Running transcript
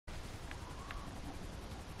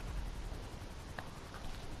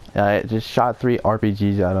Yeah, I just shot 3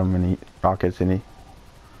 RPGs at him and rockets and he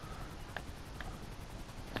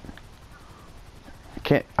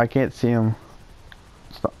I can't see him.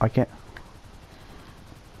 I can't.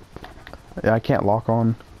 Yeah, I can't lock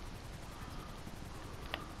on.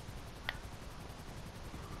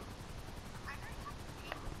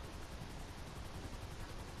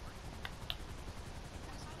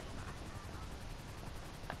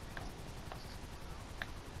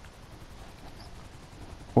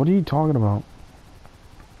 What are you talking about?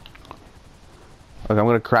 Okay, I'm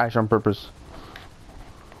gonna crash on purpose.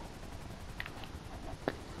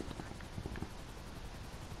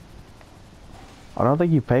 I don't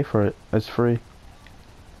think you pay for it. It's free.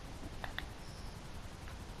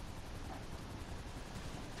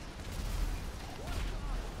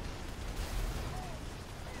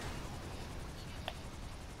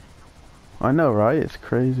 I know, right? It's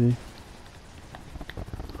crazy.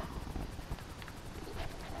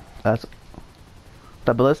 That's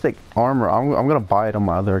the ballistic armor. I'm gonna buy it on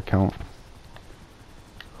my other account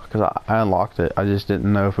because I unlocked it. I just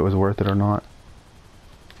didn't know if it was worth it or not.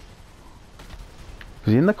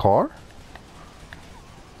 Is he in the car?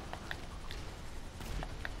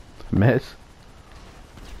 Miss.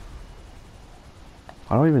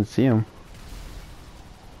 I don't even see him.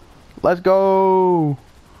 Let's go.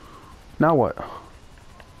 Now what?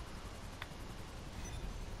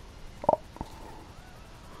 Oh.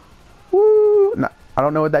 Woo! Nah, I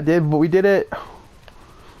don't know what that did, but we did it.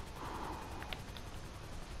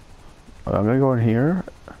 I'm gonna go in here.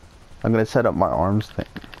 I'm gonna set up my arms thing.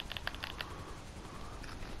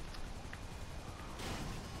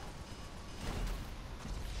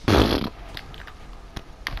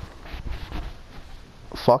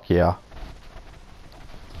 Fuck yeah.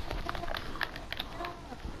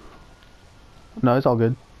 No, it's all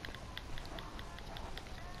good.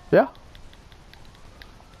 Yeah.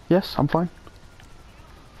 Yes, I'm fine.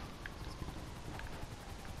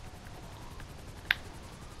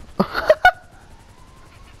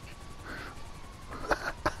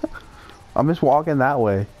 I'm just walking that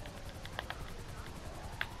way.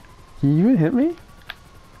 Can you even hit me?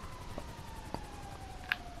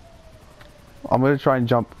 I'm gonna try and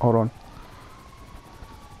jump. Hold on.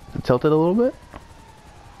 Tilt it a little bit.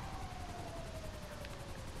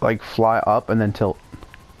 Like fly up and then tilt.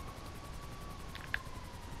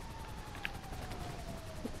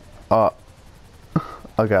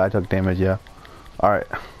 Okay, I took damage, yeah. Alright.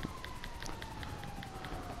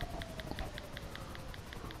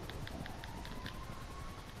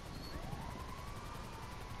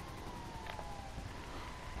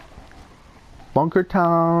 Bunker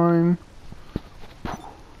time.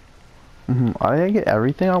 I didn't get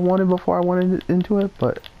everything I wanted before I went into it,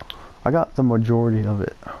 but I got the majority of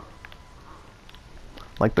it.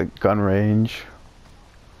 Like the gun range.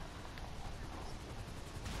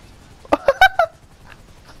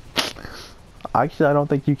 Actually, I don't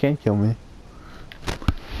think you can kill me.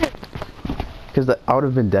 Because I would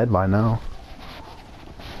have been dead by now.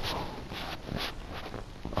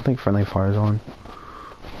 I think friendly fire's on.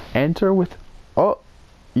 Enter with... Oh!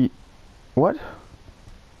 What?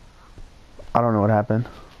 I don't know what happened.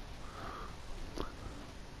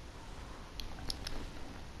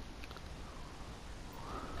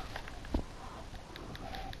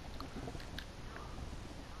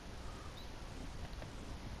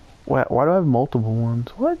 Why do I have multiple ones?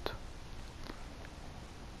 What?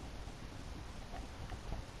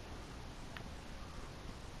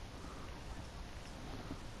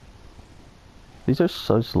 These are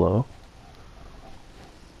so slow.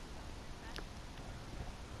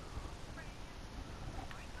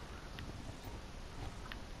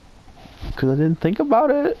 Because I didn't think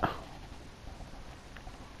about it.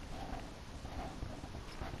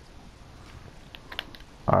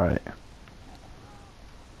 Alright.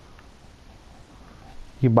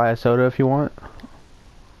 You can buy a soda if you want.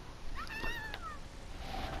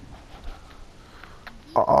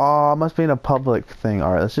 Oh, it must be in a public thing.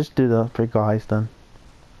 Alright, let's just do the Preco heist then.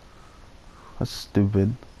 That's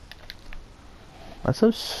stupid. That's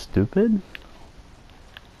so stupid.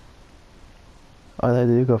 Oh, they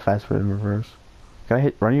do go faster in reverse. Can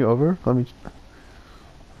I run you over? Let me...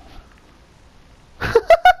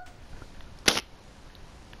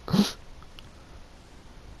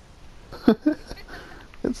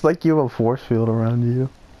 It's like you have a force field around you.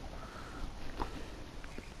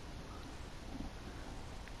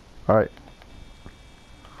 Alright.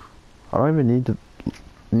 I don't even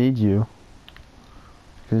need you.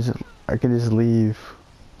 I can just leave.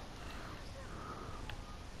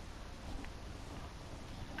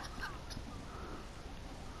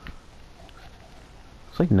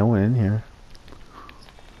 It's like no one in here.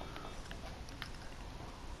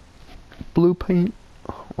 blue paint.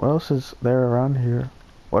 What else is there around here?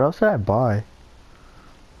 What else did I buy?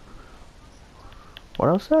 What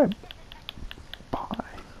else did I buy?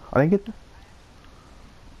 I didn't get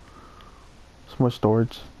some more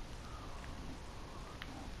storage.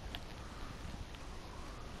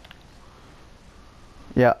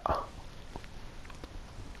 Yeah.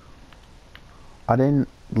 I didn't,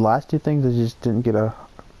 the last two things I just didn't get a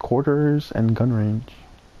quarters and gun range.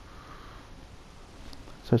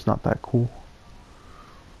 So it's not that cool.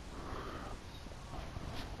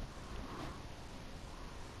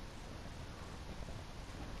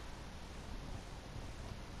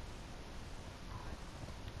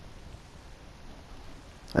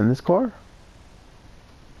 And this car?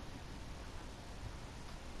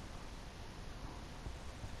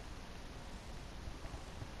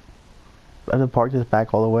 I have to park this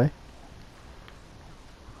back all the way?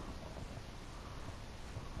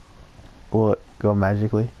 Will it go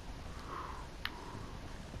magically?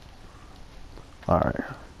 Alright.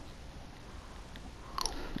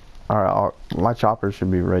 Alright, my chopper should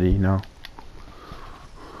be ready now.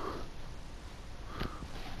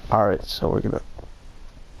 Alright, so we're gonna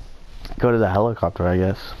go to the helicopter, I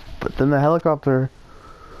guess. But then the helicopter...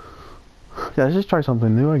 Yeah, let's just try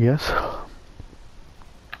something new, I guess.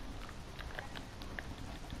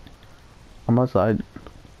 I'm outside.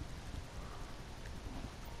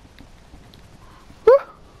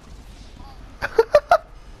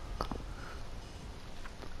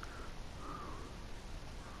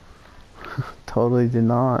 Totally did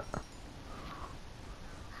not.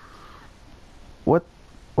 What?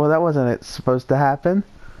 Well, that wasn't it supposed to happen.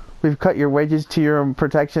 We've cut your wages to your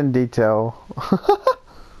protection detail.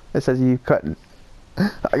 It says you cut.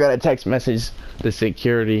 I got a text message. The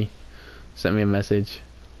security sent me a message.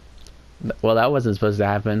 Well, that wasn't supposed to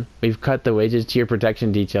happen. We've cut the wages to your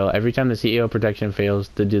protection detail. Every time the CEO protection fails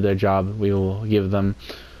to do their job, we will give them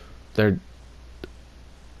their...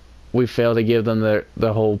 We fail to give them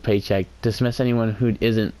the whole paycheck. Dismiss anyone who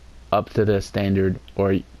isn't up to the standard,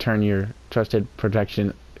 or turn your trusted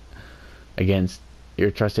protection against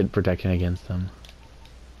them.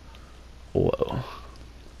 Whoa.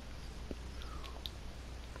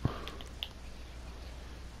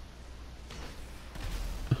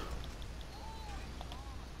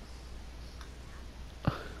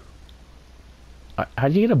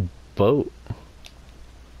 How'd you get a boat?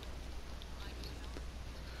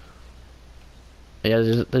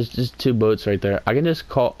 Yeah, there's just two boats right there. I can just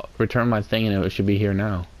return my thing and it should be here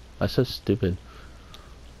now. That's so stupid.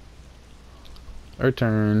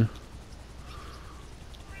 Return.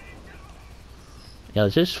 Yeah,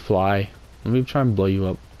 let's just fly. Let me try and blow you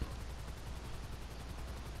up.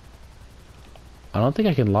 I don't think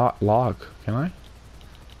I can lock. Can I?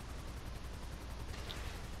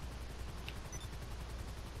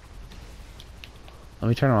 Let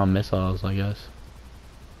me turn on missiles, I guess.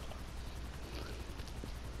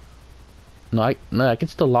 No, I can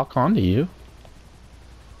still lock onto you.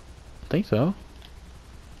 I think so.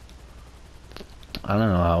 I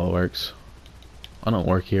don't know how it works. I don't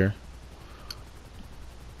work here.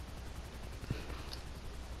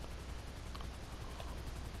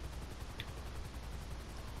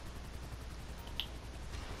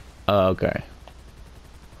 Oh, okay.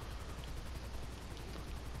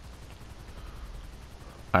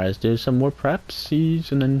 Alright, let's do some more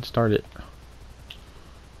prepsies and then start it.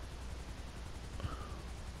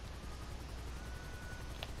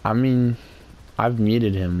 I mean, I've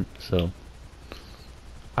muted him, so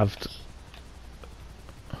and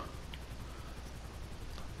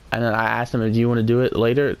then I asked him, do you want to do it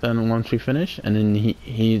later than once we finish? And then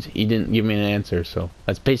he didn't give me an answer, so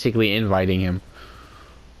that's basically inviting him.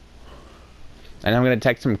 And I'm gonna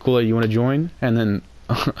text him, cool, you want to join? And then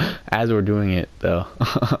as we're doing it though.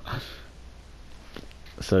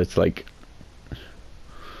 So it's like,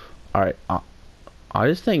 alright, I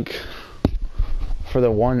just think for the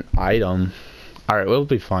one item, alright, we'll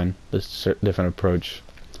be fine. This different approach.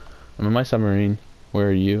 I'm in my submarine. Where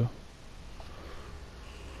are you?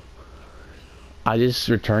 I just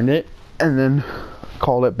returned it and then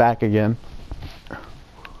called it back again.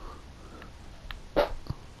 Because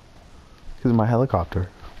of my helicopter.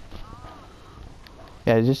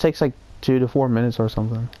 Yeah, it just takes like 2 to 4 minutes or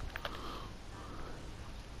something.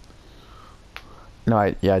 No,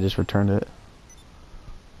 I just returned it.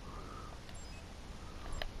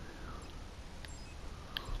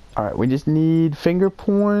 Alright, we just need finger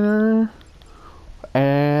pointer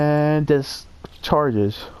and this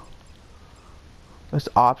charges. It's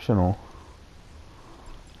optional.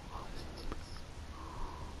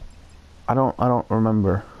 I don't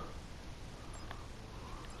remember.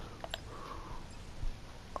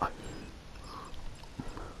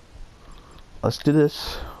 Let's do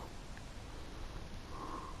this.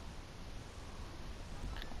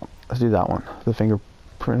 Let's do that one. The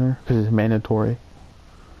fingerprinter, because it's mandatory.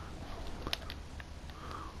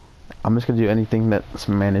 I'm just gonna do anything that's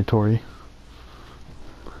mandatory.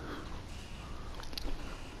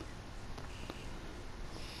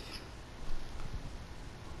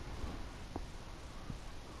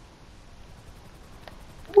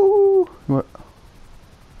 Woo! What?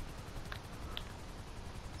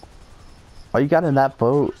 Oh, you got in that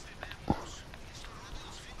boat?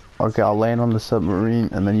 Okay, I'll land on the submarine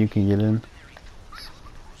and then you can get in.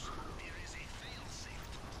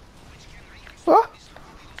 Ah!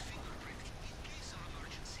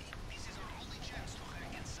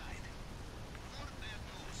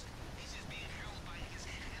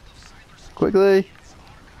 Quickly!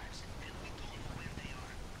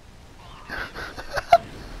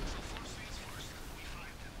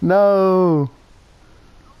 No!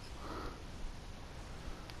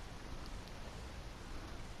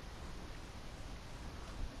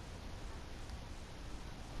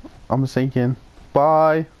 I'm sinking.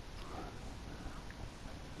 Bye!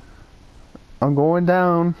 I'm going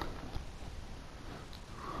down.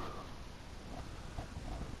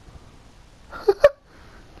 I'm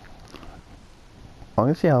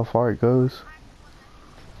gonna see how far it goes.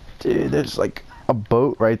 Dude, there's like a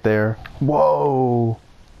boat right there. Whoa!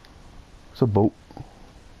 It's a boat.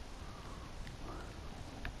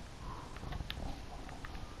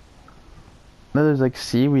 No, there's like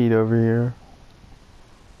seaweed over here.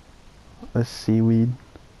 That's seaweed.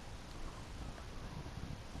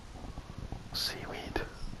 Seaweed.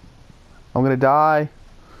 I'm gonna die.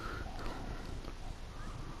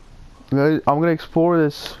 I'm gonna explore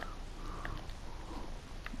this.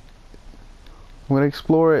 I'm gonna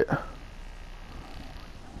explore it.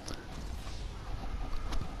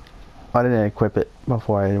 I didn't equip it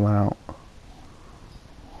before I went out.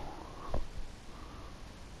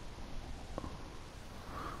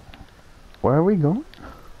 Where are we going?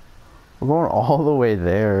 We're going all the way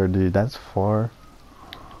there, dude. That's far.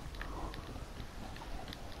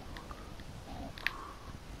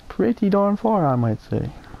 Pretty darn far, I might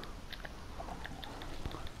say.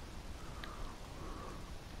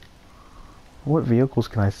 What vehicles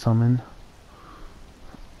can I summon?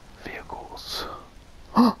 Vehicles.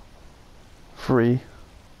 Free.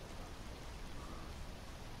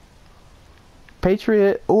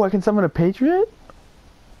 Patriot. Oh, I can summon a Patriot?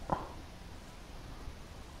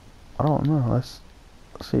 I don't know. Let's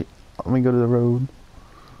see. Let me go to the road.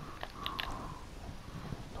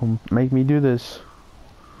 Don't make me do this.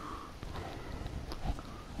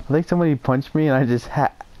 I think somebody punched me and I just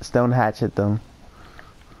stone hatchet them.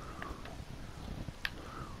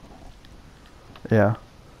 Yeah.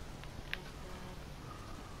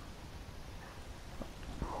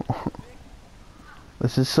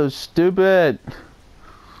 This is so stupid.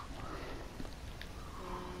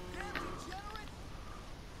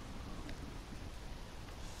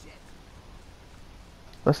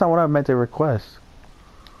 That's not what I meant to request.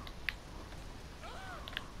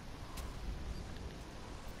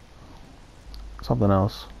 Something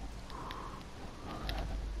else.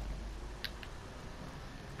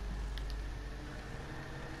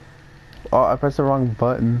 Oh, I pressed the wrong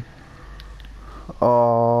button.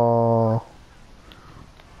 Oh.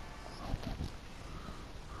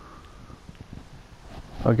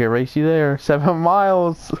 Okay, race you there. 7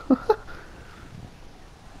 miles.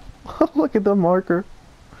 Look at the marker.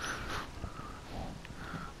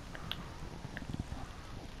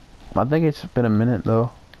 I think it's been a minute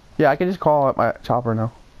though. Yeah, I can just call up my chopper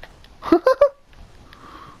now.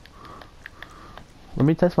 Let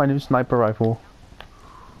me test my new sniper rifle.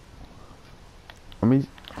 Let me...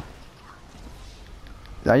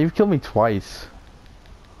 Now you've killed me twice.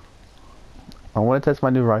 I want to test my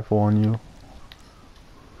new rifle on you.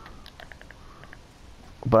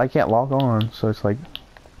 But I can't log on, so it's like...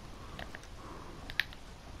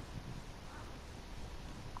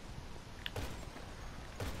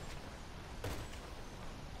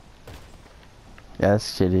 Yeah,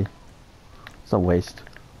 that's shitty. It's a waste.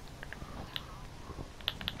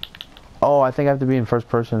 Oh, I think I have to be in first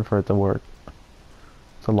person for it to work.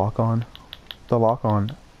 It's a lock on. The lock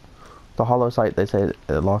on. The hollow sight, they say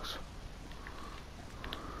it locks.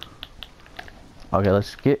 Okay,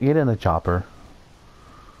 let's get in the chopper.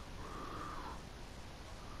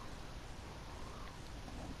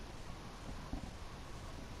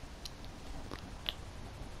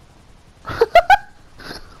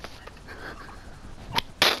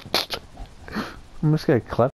 I'm just gonna clip